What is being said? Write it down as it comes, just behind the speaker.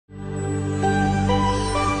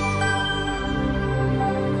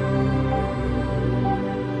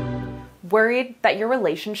Worried that your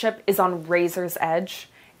relationship is on razor's edge?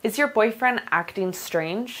 Is your boyfriend acting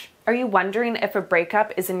strange? Are you wondering if a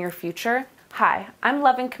breakup is in your future? Hi, I'm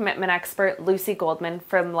love and commitment expert Lucy Goldman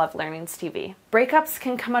from LoveLearnings TV. Breakups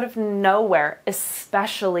can come out of nowhere,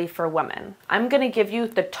 especially for women. I'm going to give you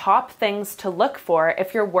the top things to look for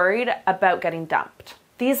if you're worried about getting dumped.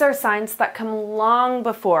 These are signs that come long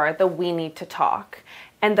before the "we need to talk."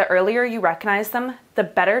 And the earlier you recognize them, the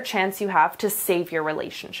better chance you have to save your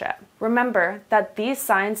relationship. Remember that these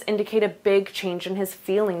signs indicate a big change in his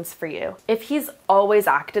feelings for you. If he's always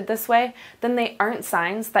acted this way, then they aren't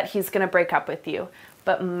signs that he's gonna break up with you,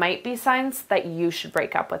 but might be signs that you should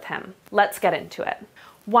break up with him. Let's get into it.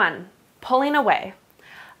 1. Pulling away.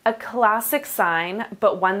 A classic sign,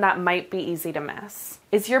 but one that might be easy to miss.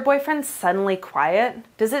 Is your boyfriend suddenly quiet?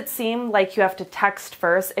 Does it seem like you have to text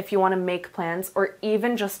first if you want to make plans or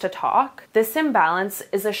even just to talk? This imbalance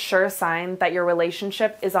is a sure sign that your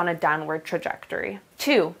relationship is on a downward trajectory.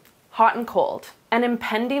 2. Hot and cold. An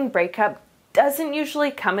impending breakup doesn't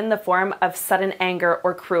usually come in the form of sudden anger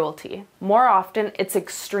or cruelty. More often, it's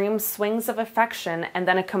extreme swings of affection and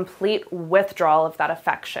then a complete withdrawal of that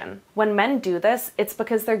affection. When men do this, it's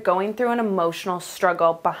because they're going through an emotional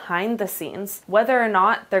struggle behind the scenes, whether or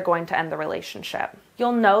not they're going to end the relationship.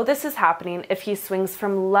 You'll know this is happening if he swings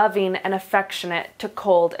from loving and affectionate to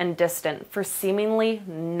cold and distant for seemingly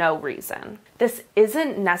no reason. This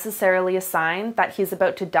isn't necessarily a sign that he's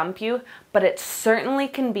about to dump you, but it certainly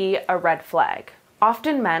can be a red flag.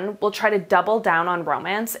 Often men will try to double down on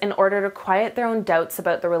romance in order to quiet their own doubts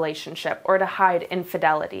about the relationship or to hide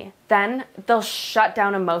infidelity. Then they'll shut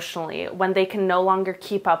down emotionally when they can no longer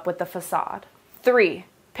keep up with the facade. 3.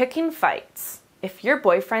 Picking fights. If your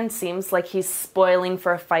boyfriend seems like he's spoiling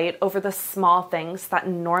for a fight over the small things that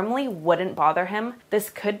normally wouldn't bother him, this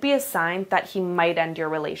could be a sign that he might end your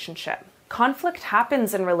relationship. Conflict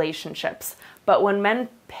happens in relationships, but when men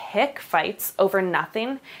pick fights over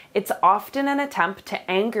nothing, it's often an attempt to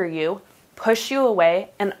anger you, push you away,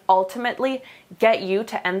 and ultimately get you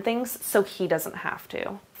to end things so he doesn't have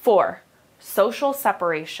to. 4. Social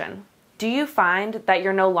separation. Do you find that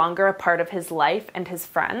you're no longer a part of his life and his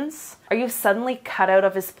friends? Are you suddenly cut out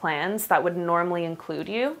of his plans that would normally include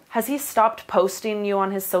you? Has he stopped posting you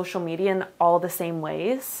on his social media in all the same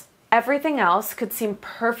ways? Everything else could seem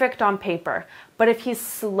perfect on paper, but if he's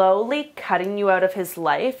slowly cutting you out of his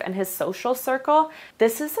life and his social circle,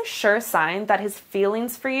 this is a sure sign that his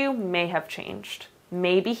feelings for you may have changed.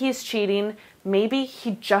 Maybe he's cheating, maybe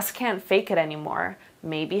he just can't fake it anymore,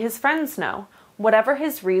 maybe his friends know. Whatever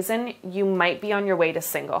his reason, you might be on your way to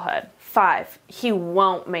singlehood. 5. He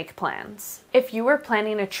won't make plans. If you were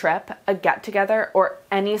planning a trip, a get-together, or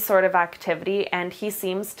any sort of activity and he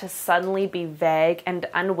seems to suddenly be vague and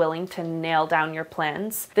unwilling to nail down your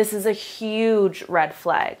plans, this is a huge red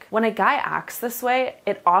flag. When a guy acts this way,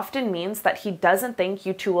 it often means that he doesn't think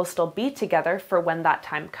you two will still be together for when that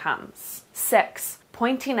time comes. 6.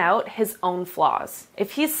 Pointing out his own flaws.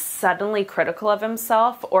 If he's suddenly critical of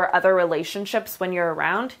himself or other relationships when you're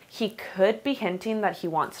around, he could be hinting that he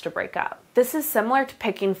wants to break up. This is similar to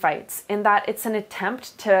picking fights in that it's an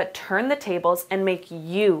attempt to turn the tables and make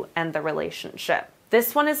you end the relationship.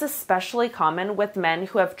 This one is especially common with men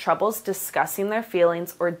who have troubles discussing their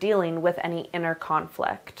feelings or dealing with any inner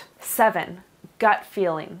conflict. 7. Gut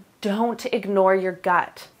feeling. Don't ignore your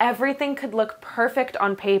gut. Everything could look perfect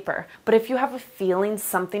on paper, but if you have a feeling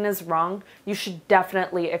something is wrong, you should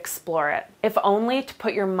definitely explore it, if only to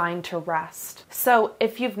put your mind to rest. So,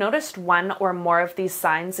 if you've noticed one or more of these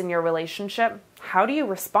signs in your relationship, how do you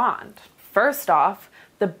respond? First off,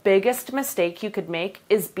 the biggest mistake you could make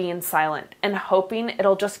is being silent and hoping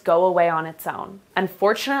it'll just go away on its own.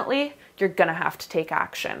 Unfortunately, you're gonna have to take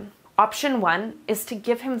action. Option 1 is to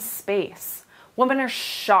give him space. Women are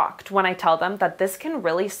shocked when I tell them that this can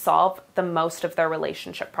really solve the most of their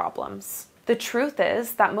relationship problems. The truth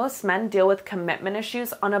is that most men deal with commitment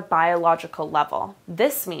issues on a biological level.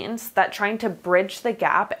 This means that trying to bridge the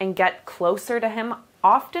gap and get closer to him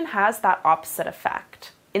often has that opposite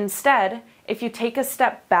effect. Instead, if you take a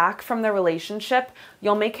step back from the relationship,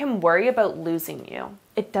 you'll make him worry about losing you.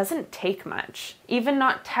 It doesn't take much. Even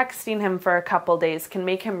not texting him for a couple days can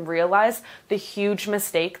make him realize the huge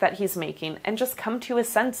mistake that he's making and just come to his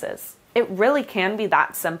senses. It really can be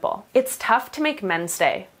that simple. It's tough to make men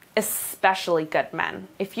stay, especially good men.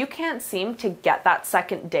 If you can't seem to get that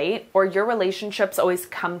second date or your relationships always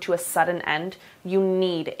come to a sudden end, you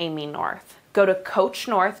need Amy North. Go to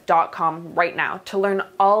coachnorth.com right now to learn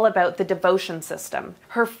all about the devotion system,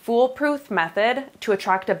 her foolproof method to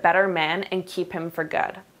attract a better man and keep him for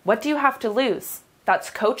good. What do you have to lose? That's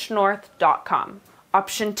coachnorth.com.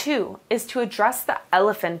 Option 2 is to address the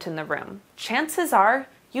elephant in the room. Chances are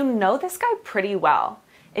you know this guy pretty well.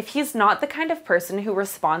 If he's not the kind of person who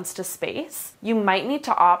responds to space, you might need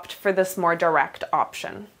to opt for this more direct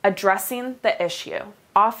option, addressing the issue.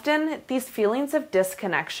 Often, these feelings of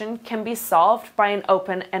disconnection can be solved by an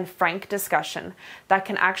open and frank discussion that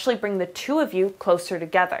can actually bring the two of you closer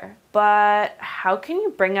together. But how can you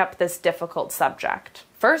bring up this difficult subject?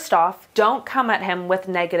 First off, don't come at him with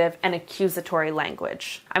negative and accusatory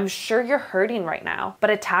language. I'm sure you're hurting right now, but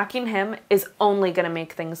attacking him is only going to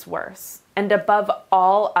make things worse. And above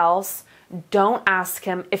all else, don't ask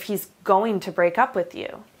him if he's going to break up with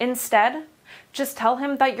you. Instead, just tell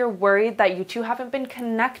him that you're worried that you two haven't been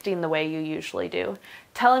connecting the way you usually do.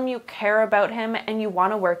 Tell him you care about him and you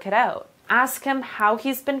want to work it out. Ask him how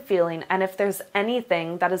he's been feeling and if there's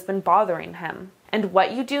anything that has been bothering him. And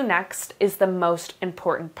what you do next is the most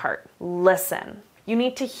important part. Listen. You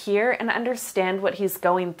need to hear and understand what he's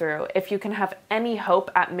going through if you can have any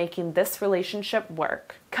hope at making this relationship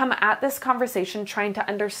work. Come at this conversation trying to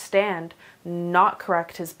understand, not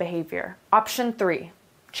correct his behavior. Option 3,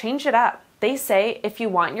 change it up. They say if you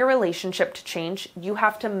want your relationship to change, you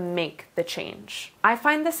have to make the change. I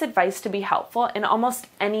find this advice to be helpful in almost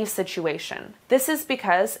any situation. This is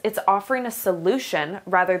because it's offering a solution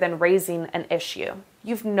rather than raising an issue.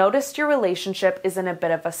 You've noticed your relationship is in a bit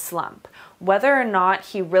of a slump. Whether or not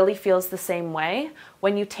he really feels the same way,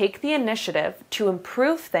 when you take the initiative to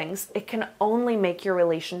improve things, it can only make your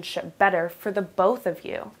relationship better for the both of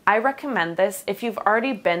you. I recommend this if you've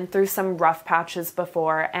already been through some rough patches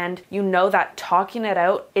before and you know that talking it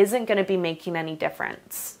out isn't going to be making any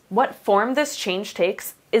difference. What form this change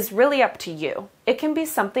takes is really up to you. It can be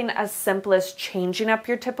something as simple as changing up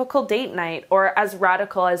your typical date night or as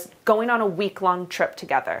radical as going on a week-long trip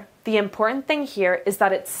together. The important thing here is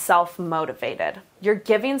that it's self-motivated. You're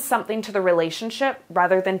giving something to the relationship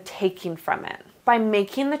rather than taking from it. By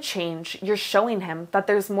making the change, you're showing him that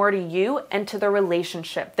there's more to you and to the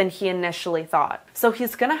relationship than he initially thought. So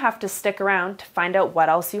he's gonna have to stick around to find out what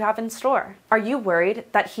else you have in store. Are you worried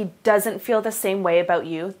that he doesn't feel the same way about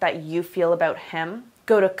you that you feel about him?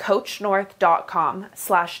 Go to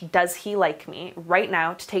coachnorth.com/doeshelikeme right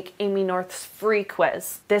now to take Amy North's free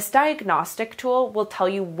quiz. This diagnostic tool will tell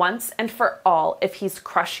you once and for all if he's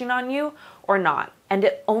crushing on you or not, and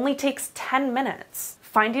it only takes 10 minutes.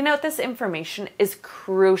 Finding out this information is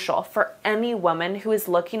crucial for any woman who is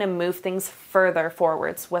looking to move things further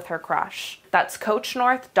forwards with her crush. That's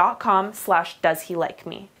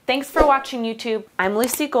coachnorth.com/doeshelikeme. Thanks for watching YouTube. I'm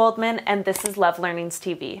Lucy Goldman and this is LoveLearnings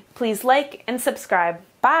TV. Please like and subscribe.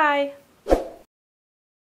 Bye!